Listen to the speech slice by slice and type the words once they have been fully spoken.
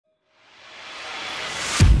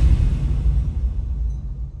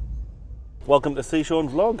Welcome to see Shaun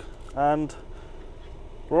vlog, and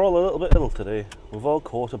we're all a little bit ill today. We've all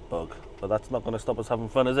caught a bug, but that's not going to stop us having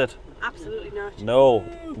fun, is it? Absolutely not. No,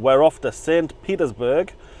 we're off to St.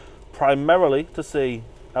 Petersburg, primarily to see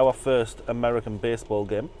our first American baseball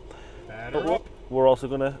game. But we're also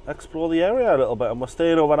going to explore the area a little bit, and we're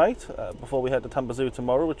staying overnight before we head to Tampa Zoo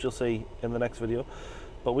tomorrow, which you'll see in the next video.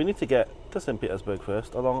 But we need to get to St. Petersburg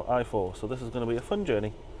first along I-4, so this is going to be a fun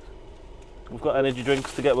journey. We've got energy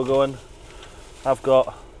drinks to get we're going. I've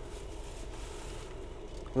got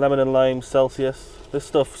lemon and lime Celsius. This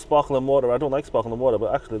stuff, sparkling water, I don't like sparkling water,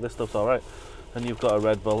 but actually this stuff's alright. And you've got a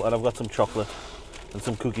Red Bull, and I've got some chocolate and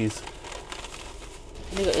some cookies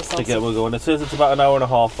to get we're going. It says it's about an hour and a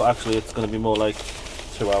half, but actually it's going to be more like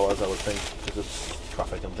 2 hours, I would think, because it's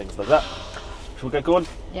traffic and things like that. Should we get going?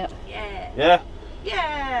 Yep. Yeah. Yeah?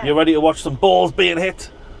 Yeah. You ready to watch some balls being hit?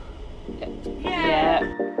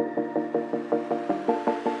 Yeah.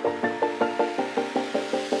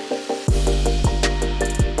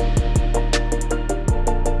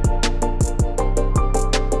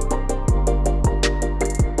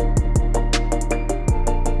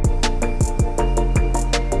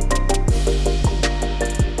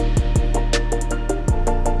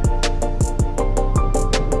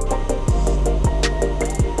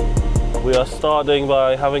 We are starting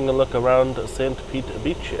by having a look around St. Pete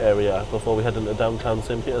Beach area before we head into downtown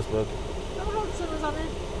St. Petersburg.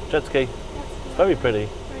 Jet ski. Very pretty.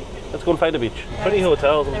 Let's go and find a beach. Pretty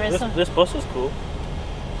hotels. This bus is cool.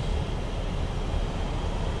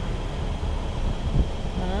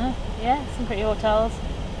 Yeah, some pretty hotels.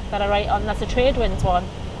 Got a right on. That's a trade winds one.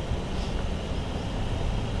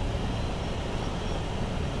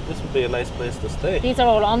 This would be a nice place to stay. These are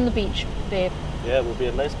all on the beach, babe. Yeah, it would be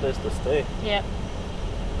a nice place to stay. Yeah.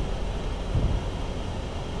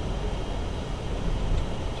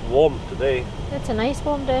 It's warm today. It's a nice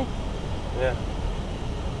warm day. Yeah.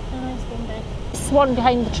 A nice warm day. This one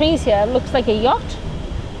behind the trees here looks like a yacht.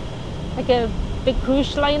 Like a big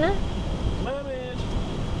cruise liner. Mermaid.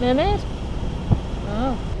 Mermaid?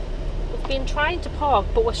 Oh. We've been trying to park,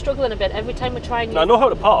 but we're struggling a bit every time we're trying. I know how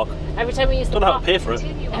to park. Every time we use the Don't know how to pay for it.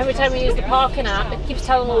 Every time we use the parking app, it keeps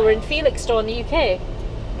telling me we're in Felixstowe in the UK,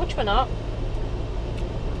 which we're not.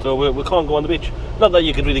 So we can't go on the beach. Not that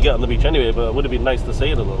you could really get on the beach anyway, but it would have been nice to see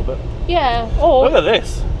it a little bit. Yeah. Or look at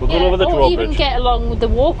this. We're going over the or drawbridge. even get along with the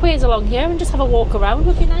walkways along here and just have a walk around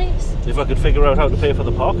would be nice. If I could figure out how to pay for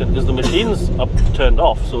the parking, because the machines are turned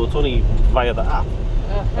off, so it's only via the app,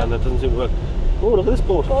 and it doesn't seem to work. Oh, look at this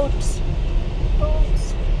boat. Boats.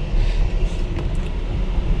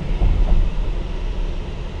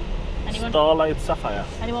 Starlight Sapphire.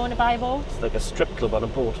 Anyone want to buy a boat? It's like a strip club on a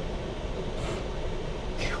boat.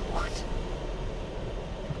 What?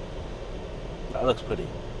 That looks pretty.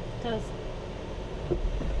 It does.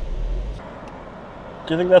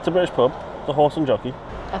 Do you think that's a British pub? The Horse and Jockey?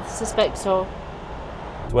 I suspect so.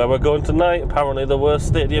 It's where we're going tonight. Apparently the worst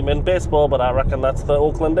stadium in baseball, but I reckon that's the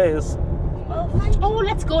Oakland A's. Oh,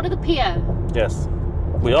 let's go to the pier. Yes.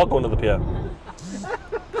 We are going to the pier.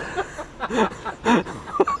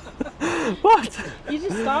 What? You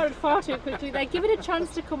just started far too quickly there. Give it a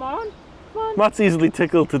chance to come on. Come on. Matt's easily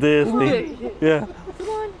tickled today, isn't he? Yeah.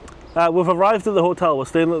 Come on. We've arrived at the hotel. We're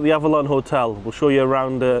staying at the Avalon Hotel. We'll show you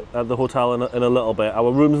around at the hotel in a little bit.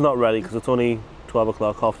 Our room's not ready because it's only 12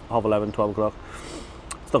 o'clock, half 11, 12 o'clock.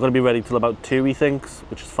 It's not going to be ready till about 2, he thinks,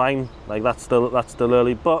 which is fine. Like that's still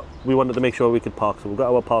early, but we wanted to make sure we could park, so we've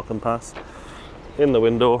got our parking pass in the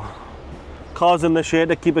window. Cars in the shade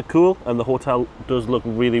to keep it cool, and the hotel does look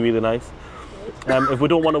really, really nice. If we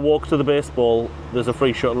don't want to walk to the baseball, there's a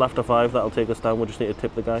free shuttle after 5 that'll take us down. We just need to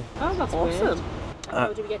tip the guy. Oh, that's Awesome.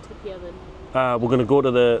 How do we get to the pier then? We're going to go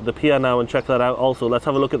to the pier now and check that out. Also, let's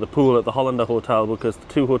have a look at the pool at the Hollander Hotel, because the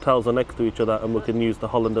 2 hotels are next to each other and we can use the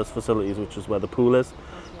Hollander's facilities, which is where the pool is.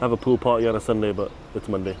 Have a pool party on a Sunday, but it's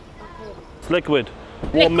Monday. It's liquid.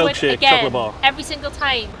 Warm milkshake, again, chocolate bar. Every single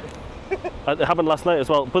time. It happened last night as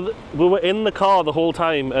well, but we were in the car the whole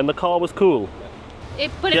time and the car was cool.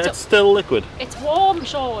 But Yeah, it's still liquid. It's warm,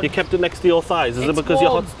 Shaun. You kept it next to your thighs. Is it because you're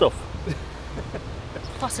hot stuff?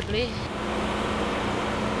 Possibly.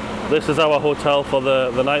 This is our hotel for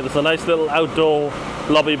the night. There's a nice little outdoor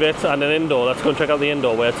lobby bit and an indoor. Let's go and check out the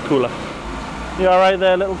indoor where it's cooler. You alright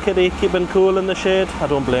there, little kitty? Keeping cool in the shade? I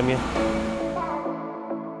don't blame you.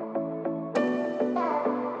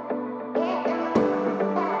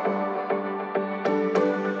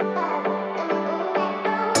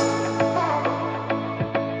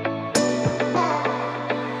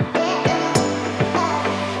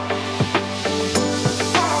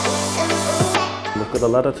 We've got a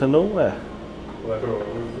ladder to nowhere.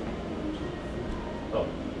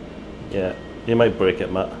 Yeah, you might break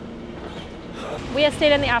it, Matt. We are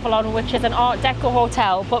staying in the Avalon, which is an Art Deco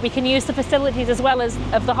hotel, but we can use the facilities as well as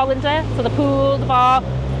of the Hollander, so the pool, the bar,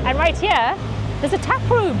 and right here, there's a tap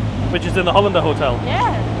room. Which is in the Hollander Hotel.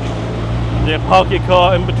 Yeah. You park your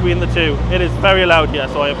car in between the two. It is very loud here,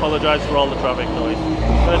 so I apologise for all the traffic noise.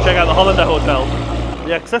 I'm going to check out the Hollander Hotel.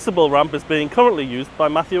 The accessible ramp is being currently used by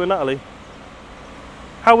Matthew and Natalie.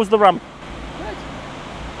 How was the ramp? Good.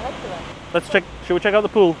 I like the ramp. Let's check. Shall we check out the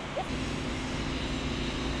pool?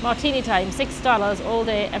 Martini time, $6 all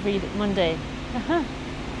day, every Monday.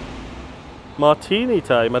 Martini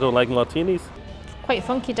time. I don't like martinis. Quite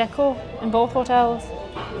funky deco in both hotels.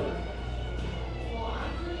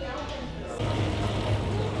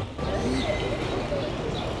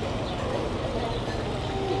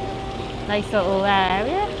 Nice little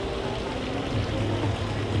area.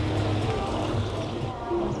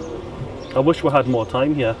 I wish we had more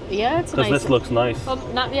time here. Yeah, it's because nice. this looks nice. Well,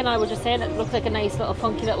 Natalie and I were just saying it looks like a nice little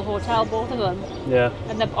funky little hotel, both of them. Yeah.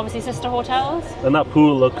 And they're obviously sister hotels. And that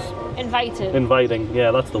pool looks Inviting.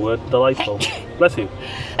 Yeah, that's the word. Delightful. Bless you.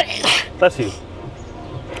 Bless you.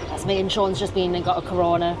 That's me and Shaun's just been and got a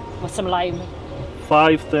Corona with some lime.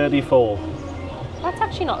 $5.34. That's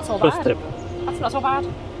actually not so Plus bad. tip. That's not so bad.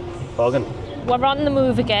 Bargain. We're on the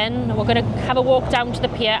move again. We're going to have a walk down to the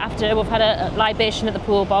pier after we've had a libation at the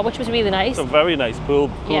pool bar, which was really nice. It's a very nice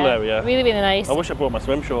pool area. Really, really nice. I wish I brought my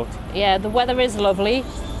swim shorts. Yeah, the weather is lovely.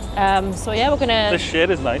 So yeah, we're going to... This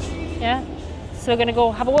shade is nice. Yeah. So we're going to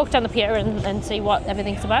go have a walk down the pier and see what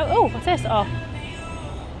everything's about. Oh, what's this? Oh.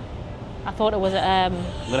 I thought it was... I'm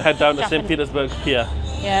going to head down to St. Petersburg Pier.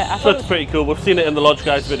 Yeah, I So thought... it's pretty cool. We've seen it in the Lodge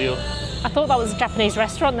Guys video. I thought that was a Japanese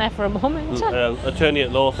restaurant there for a moment. Attorney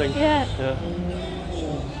at law thing. Yeah.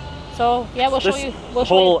 So yeah, we'll show you. This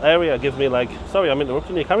whole area gives me like. Sorry, I'm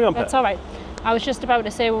interrupting you. Carry on, Pet. That's all right. I was just about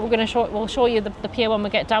to say we'll show you the pier when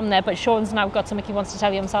we get down there, but Shaun's now got something he wants to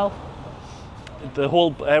tell you himself. The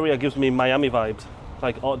whole area gives me Miami vibes,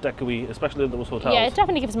 like Art Deco-y, especially in those hotels. Yeah, it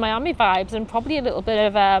definitely gives Miami vibes, and probably a little bit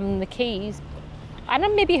of the Keys, and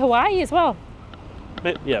then maybe Hawaii as well.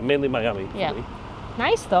 Yeah, mainly Miami. Yeah.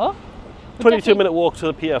 Nice though. 22-minute walk to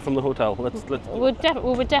the pier from the hotel. Let's. We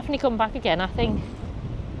would definitely come back again, I think.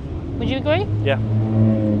 Would you agree? Yeah.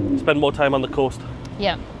 Spend more time on the coast.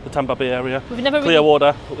 Yeah. The Tampa Bay area. We've never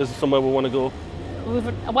Clearwater is somewhere we want to go.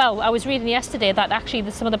 Well, I was reading yesterday that actually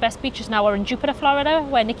some of the best beaches now are in Jupiter, Florida,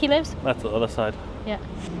 where Nikki lives. That's the other side. Yeah.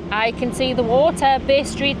 I can see the water, Bay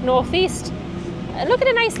Street, northeast. Look at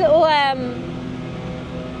a nice little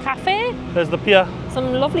cafe. There's the pier.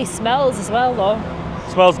 Some lovely smells as well, though.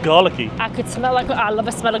 Smells garlicky. I could smell I love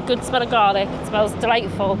a good smell of garlic. It smells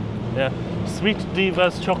delightful. Yeah. Sweet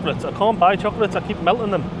Divas chocolates. I can't buy chocolates. I keep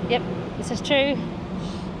melting them. Yep, this is true.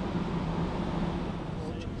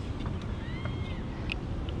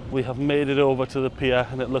 We have made it over to the pier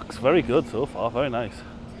and it looks very good so far. Very nice.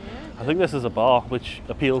 Yeah. I think this is a bar, which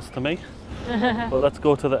appeals to me. But let's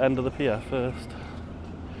go to the end of the pier first.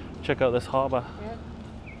 Check out this harbour. Yeah.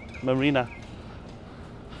 Marina.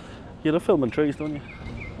 You love filming trees, don't you?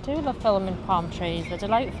 I do love filming palm trees. They're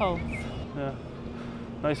delightful. Yeah.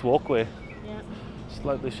 Nice walkway. Yeah.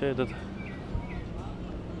 Slightly shaded.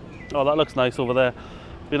 Oh, that looks nice over there.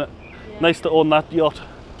 Nice to own that yacht. It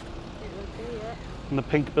would be, yeah. In the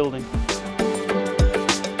pink building.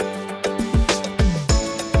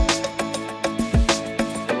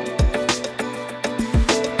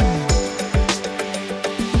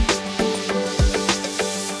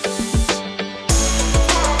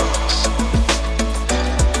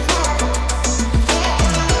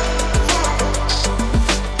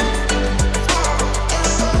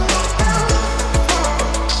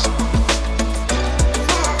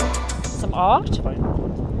 Art. Fine.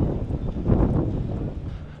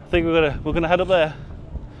 I think we're gonna head up there.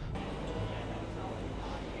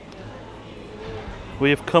 We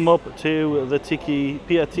have come up to the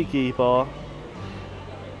Pier Teaki bar,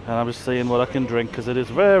 and I'm just seeing what I can drink because it is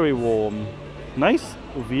very warm. Nice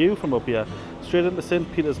view from up here, straight into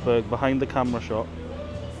St. Petersburg behind the camera shot,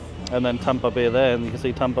 and then Tampa Bay there, and you can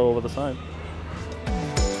see Tampa over the side.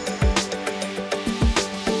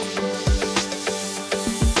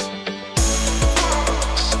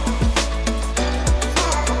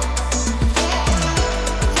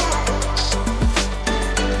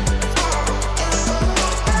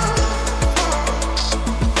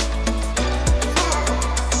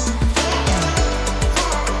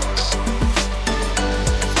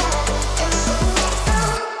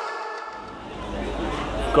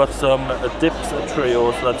 Got some dips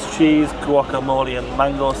trios, that's cheese, guacamole and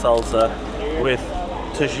mango salsa with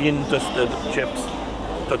tagine dusted chips,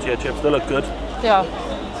 tortilla chips. They look good. Yeah,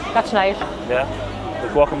 that's nice. Yeah. The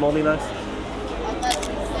guacamole nice.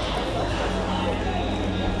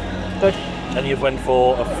 Good. And you've went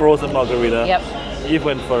for a frozen margarita. Yep. You've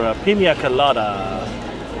went for a pina colada.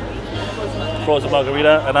 Frozen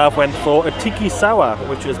margarita. And I've went for a Tiki sour,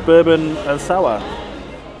 which is bourbon and sour.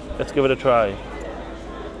 Let's give it a try.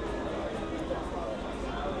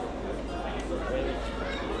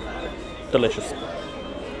 Delicious.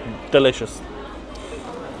 Delicious.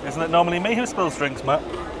 Isn't it normally me who spills drinks, Matt?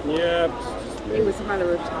 Yeah. It was a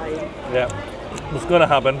matter of time. Yeah. It's going to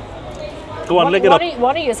happen. Go on, lick it up.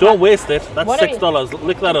 What are you Don't waste it. That's what are $6.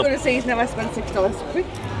 Lick that I'm up. going to say he's never spent $6 quick.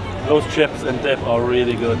 Those chips and dip are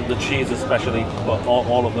really good. The cheese especially, but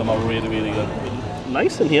all of them are really, really good.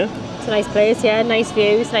 Nice in here. It's a nice place, yeah. Nice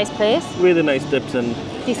views, nice place. Really nice dips and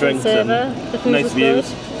Decent drinks server. and The food nice was views.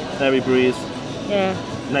 good. Airy breeze. Yeah.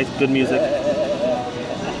 Nice, good music.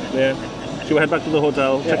 Yeah. Should we head back to the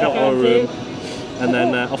hotel, check out our room, and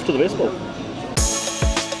then off to the baseball?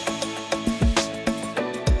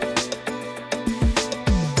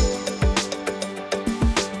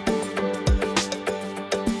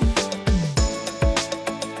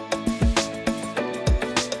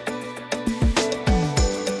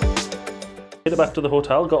 Made it back to the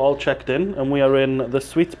hotel, got all checked in, and we are in the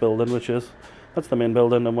suites building, that's the main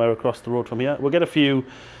building, and we're across the road from here. We'll get a few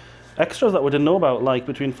extras that we didn't know about, like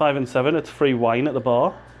between 5 and 7, it's free wine at the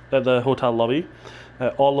bar, at the hotel lobby.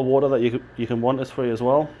 All the water that you can want is free as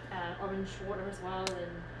well. Orange water as well.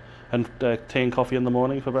 And tea and coffee in the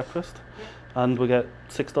morning for breakfast. Yeah. And we get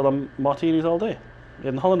 $6 martinis all day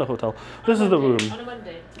in the Hollander Hotel. This is the room. On a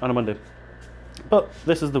Monday. On a Monday. But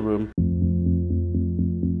this is the room.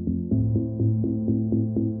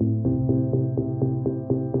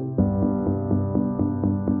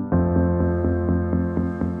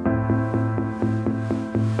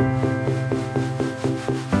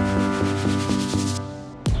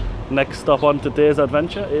 Next stop on today's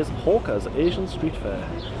adventure is Hawker's Asian Street Fair.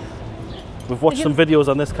 We've watched some videos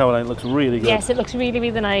on this, Caroline. It looks really good. Yes, it looks really,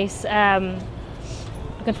 really nice.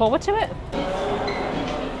 Looking forward to it.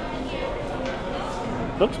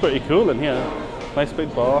 Looks pretty cool in here. Nice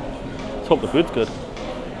big bar. Let's hope the food's good.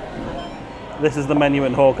 This is the menu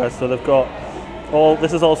in Hawker's. So they've got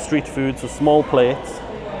this is all street food, so small plates.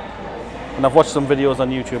 And I've watched some videos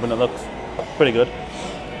on YouTube and it looks pretty good.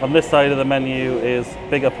 On this side of the menu is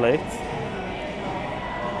bigger plates.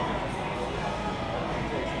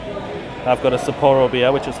 I've got a Sapporo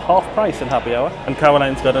beer, which is half price in happy hour. And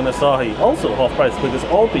Caroline's got an Asahi, also half price, because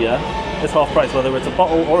all beer is half price, whether it's a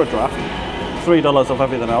bottle or a draft. $3 off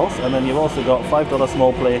everything else. And then you've also got $5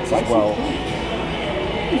 small plates as well.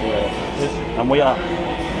 And we are,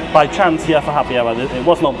 by chance, here for happy hour. It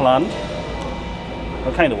was not planned.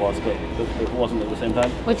 It kind of was, but it wasn't at the same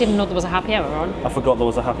time. We didn't know there was a happy hour on. I forgot there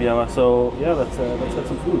was a happy hour, so yeah, let's get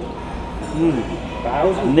some food.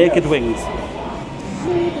 Naked wings.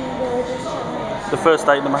 The first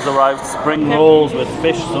item has arrived, spring rolls with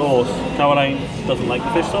fish sauce. Caroline doesn't like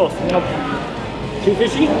the fish sauce. Nope. Too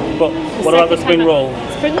fishy? But what about the spring roll?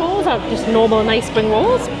 Spring rolls are just normal, nice spring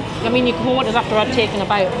rolls. I mean, you can order after I've taken a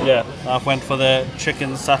bite. Yeah, I went for the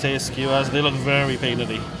chicken satay skewers. They look very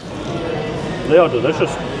peanutty. They are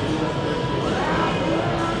delicious.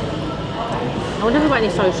 I wonder if I've got any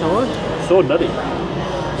soy sauce. So nutty.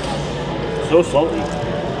 So salty.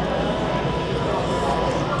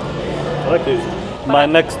 I like these. My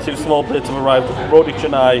next two small plates have arrived. Roti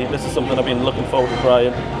canai. This is something I've been looking forward to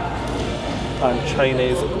trying. And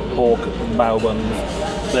Chinese pork bao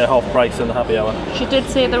buns. They're half price in the happy hour. She did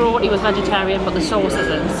say the roti was vegetarian, but the sauce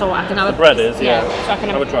isn't. So I can have The bread is, yeah. So I can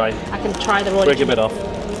have a try. I can try the roti. Break a bit off.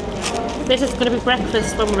 This is going to be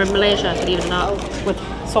breakfast when we're in Malaysia, believe it or not, with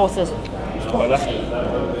sauces. Spoiler.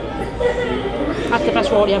 That's the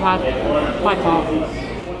best roti I've had, by far.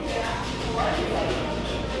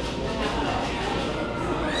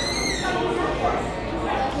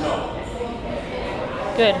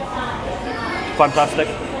 Good. Fantastic.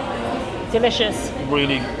 Delicious.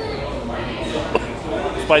 Really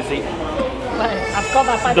spicy. I've got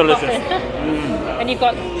that by Delicious. the coffee. And you've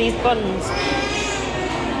got these buns.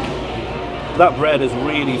 That bread is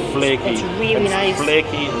really flaky. It's really nice.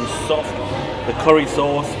 Flaky and soft. The curry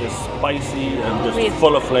sauce is spicy and just Really-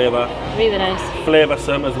 full of flavour. Really nice.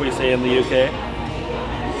 Flavoursome, as we say in the UK.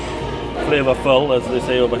 Flavourful, as they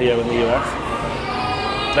say over here in the US.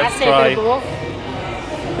 Let's I'd say try both.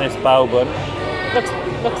 this bao bun.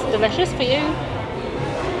 Looks delicious for you.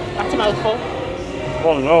 That's a mouthful.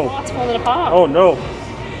 Oh no. Oh, it's falling apart. Oh no.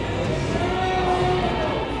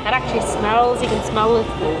 It actually smells. You can smell the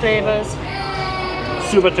flavours.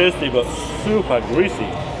 Super tasty, but super greasy.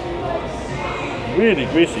 Really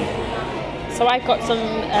greasy. So I've got some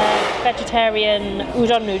vegetarian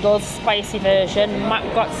udon noodles, spicy version. Matt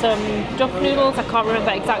got some duck noodles. I can't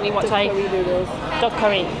remember exactly what type. Curry noodles. Duck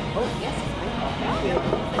curry.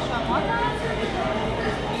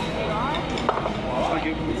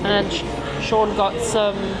 And Shaun got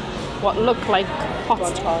some what look like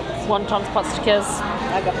wontons, pot stickers.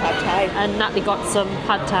 I got pad thai. And Natalie got some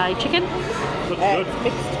pad thai chicken.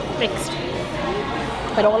 Mixed.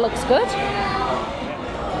 It all looks good.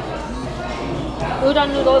 Udon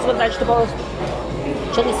noodles with vegetables,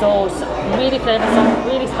 chili sauce, really flavoursome,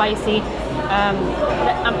 really spicy.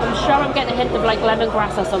 I'm sure I'm getting a hint of like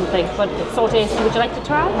lemongrass or something, but it's so tasty. Would you like to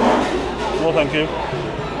try? No, thank you.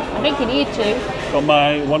 I think you need to. Got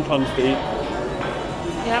my wontons to eat.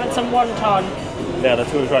 You're having some wonton. Yeah,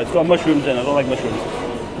 that's what it's right. It's got mushrooms in. I don't like mushrooms.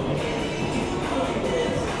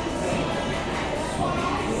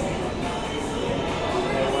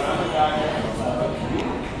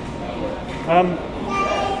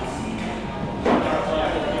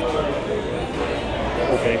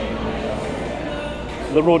 Okay.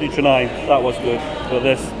 The roti canai, that was good. But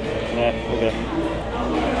this, yeah, okay.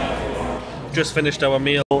 Just finished our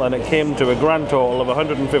meal and it came to a grand total of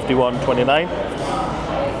 $151.29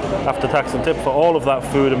 after tax and tip for all of that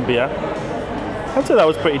food and beer. I'd say that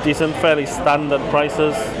was pretty decent, fairly standard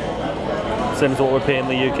prices, same as what we're paying in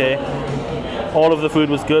the UK. All of the food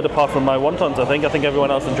was good apart from my wontons, I think. I think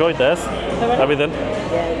everyone else enjoyed theirs. Everything.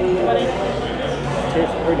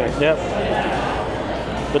 Very nice. Yeah.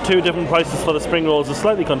 The two different prices for the spring rolls are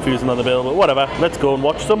slightly confusing on the bill, but whatever. Let's go and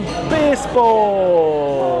watch some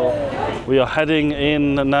baseball. We are heading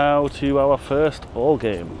in now to our first ball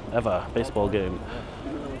game ever, baseball game.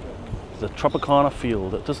 The Tropicana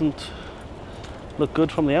Field. It doesn't look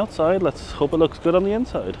good from the outside. Let's hope it looks good on the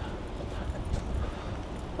inside.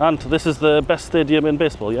 And this is the best stadium in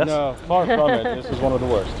baseball, yes? No, far from it. This is one of the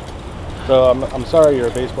worst. So I'm sorry your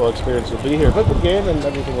baseball experience will be here, but the game and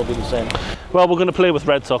everything will be the same. Well, we're going to play with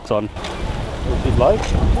Red Sox on. If you'd like.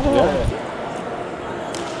 Yeah.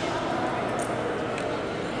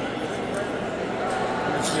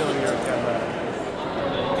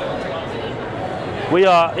 We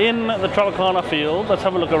are in the Tropicana Field. Let's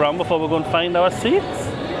have a look around before we go and find our seats. Do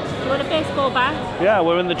you want a baseball bat? Yeah,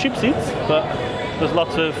 we're in the cheap seats, but there's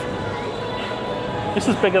lots of... This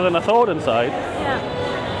is bigger than I thought inside. Yeah.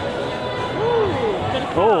 Ooh,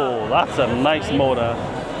 Oh, that's a nice motor.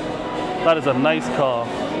 That is a nice car.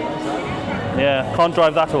 Yeah, can't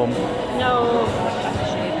drive that home. No.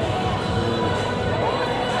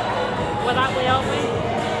 We're that way, aren't we?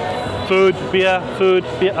 Food, beer.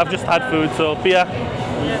 I've just had food, so beer.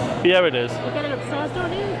 Yeah. Beer it is. We're getting upstairs,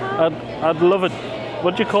 don't you? I'd love it.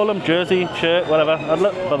 What do you call them? Jersey, shirt, whatever. I'd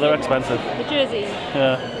love, but they're expensive. The jersey.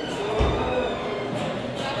 Yeah.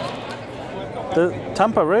 The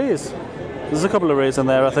Tampa Rays. There's a couple of Rays in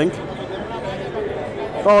there, I think.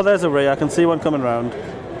 Oh, there's a Ray. I can see one coming round.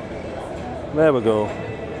 There we go.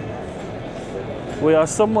 We are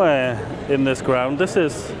somewhere in this ground. This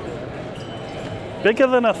is bigger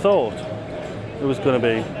than I thought it was going to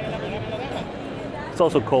be. It's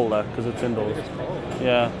also colder because it's indoors.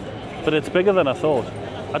 Yeah, but it's bigger than I thought.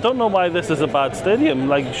 I don't know why this is a bad stadium.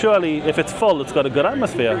 Like, surely if it's full, it's got a good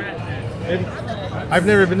atmosphere. I've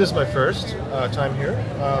never been. This is my first time here.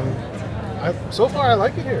 So far, I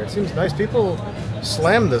like it here. It seems nice. People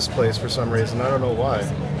slam this place for some reason. I don't know why.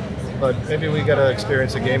 But maybe we got to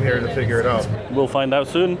experience a game here to figure it out. We'll find out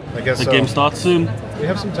soon. I guess the so. game starts soon. We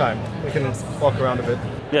have some time. We can walk around a bit.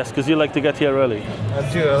 Yes, because you like to get here early.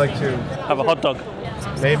 I do. I like to have a hot dog.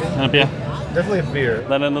 Maybe. And a beer. Definitely a beer.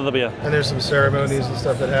 Then another beer. And there's some ceremonies and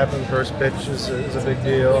stuff that happen. First pitch is a big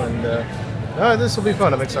deal, and this will be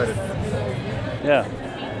fun. I'm excited. Yeah,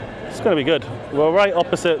 it's going to be good. We're right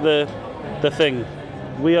opposite the thing.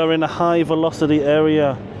 We are in a high velocity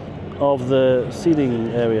area of the seating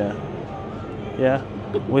area. Yeah,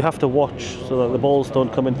 we have to watch so that the balls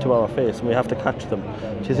don't come into our face, and we have to catch them.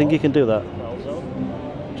 Do you think you can do that?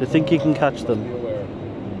 Do you think you can catch them?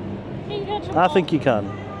 I think you can.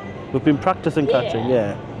 We've been practicing catching,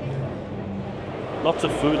 yeah. Lots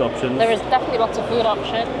of food options. There is definitely lots of food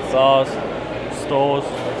options. Bars, stores.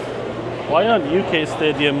 Why aren't UK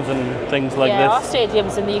stadiums and things like Yeah, our this?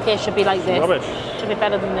 stadiums in the UK should be like this. Rubbish. Should be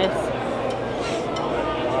better than this.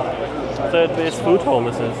 Third base food hall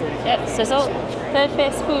this is. Yep, sizzle. Third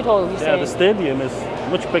base food hall, you Yeah, say? the stadium is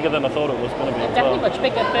much bigger than I thought it was going to be. as Definitely well. much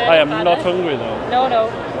bigger. I am not hungry though. No.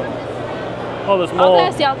 Oh, there's Oh, more.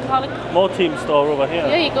 there's the alcoholic. More team store over here.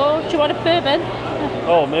 There you go. Do you want a bourbon?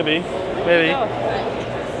 Oh, maybe. There you go.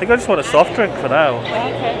 I think I just want a soft drink for now.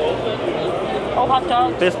 Okay. Oh, hot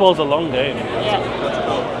dogs. Baseball's a long game. Yeah.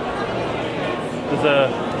 There's a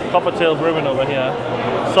Coppertail Brewing over here.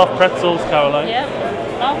 Soft pretzels, Caroline. Yep.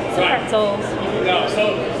 Oh, some pretzels.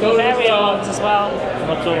 Very odd as well.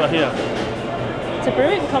 What's over here? It's a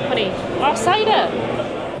brewing company. Oh, cider.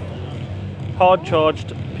 Hard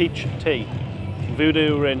charged peach tea.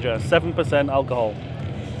 Voodoo Ranger, 7% alcohol.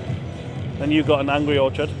 Then you got an Angry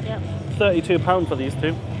Orchard. Yep. £32 for these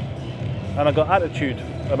two. And I got attitude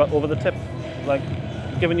about over the tip. Like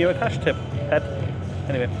giving you a cash tip, pet.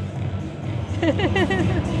 Anyway.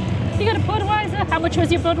 You got a Budweiser? How much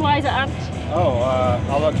was your Budweiser, Ant? Oh,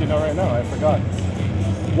 I'll let you know right now. I forgot.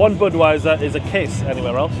 One Budweiser is a case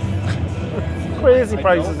anywhere else. Crazy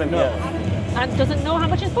prices in here. And doesn't know how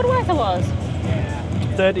much his Budweiser was.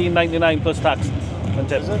 $13.99 plus tax and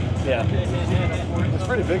tip. Is it? Yeah. It's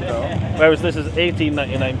pretty big though. Whereas this is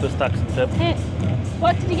 $18.99 plus tax and tip. Hey,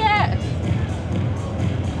 what did you get?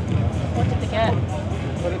 What did they get?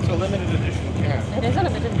 But it's a limited edition can. It is a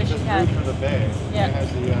limited edition It's can. brewed for the Bay. Yeah. It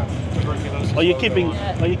has the tuberculosis. Are you logo keeping? on it.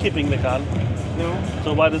 Yeah. Are you keeping the can? No,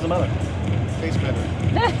 So why does it matter? tastes better.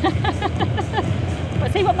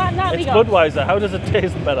 Let's see what Matt Nat we It's got. Budweiser. How does it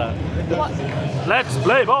taste better? What? Let's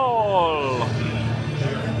play ball.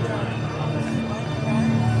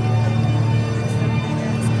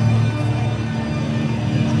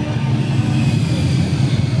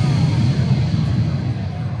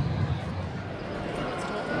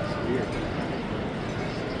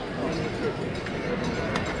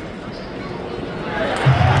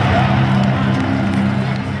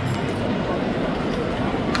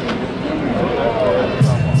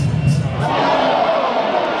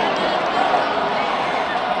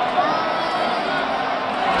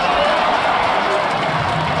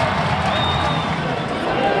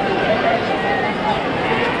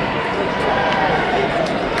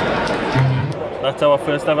 That's our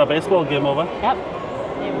first ever baseball game over. Yep,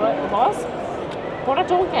 it was. What I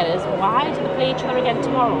don't get is why do they play each other again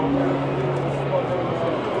tomorrow?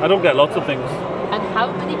 I don't get lots of things. And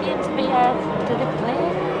how many games per year do they play?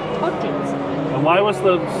 Hundreds. And why was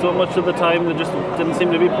there so much of the time they just didn't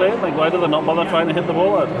seem to be playing? Like, why do they not bother trying to hit the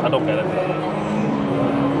ball? I don't get it.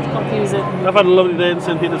 It's confusing. I've had a lovely day in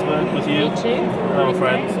St. Petersburg with you Me too. and our Really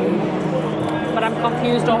friends. great. But I'm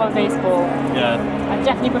confused over baseball. Yeah. I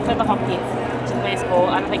definitely prefer the hockey to baseball,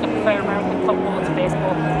 and I think I prefer American football to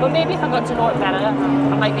baseball. But maybe if I got to know it better,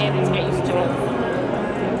 I might be able to get used to it.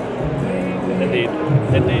 Indeed.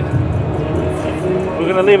 Indeed. We're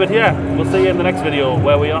going to leave it here. We'll see you in the next video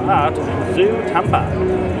where we are at Zoo Tampa.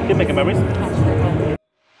 Keep making memories. Catch you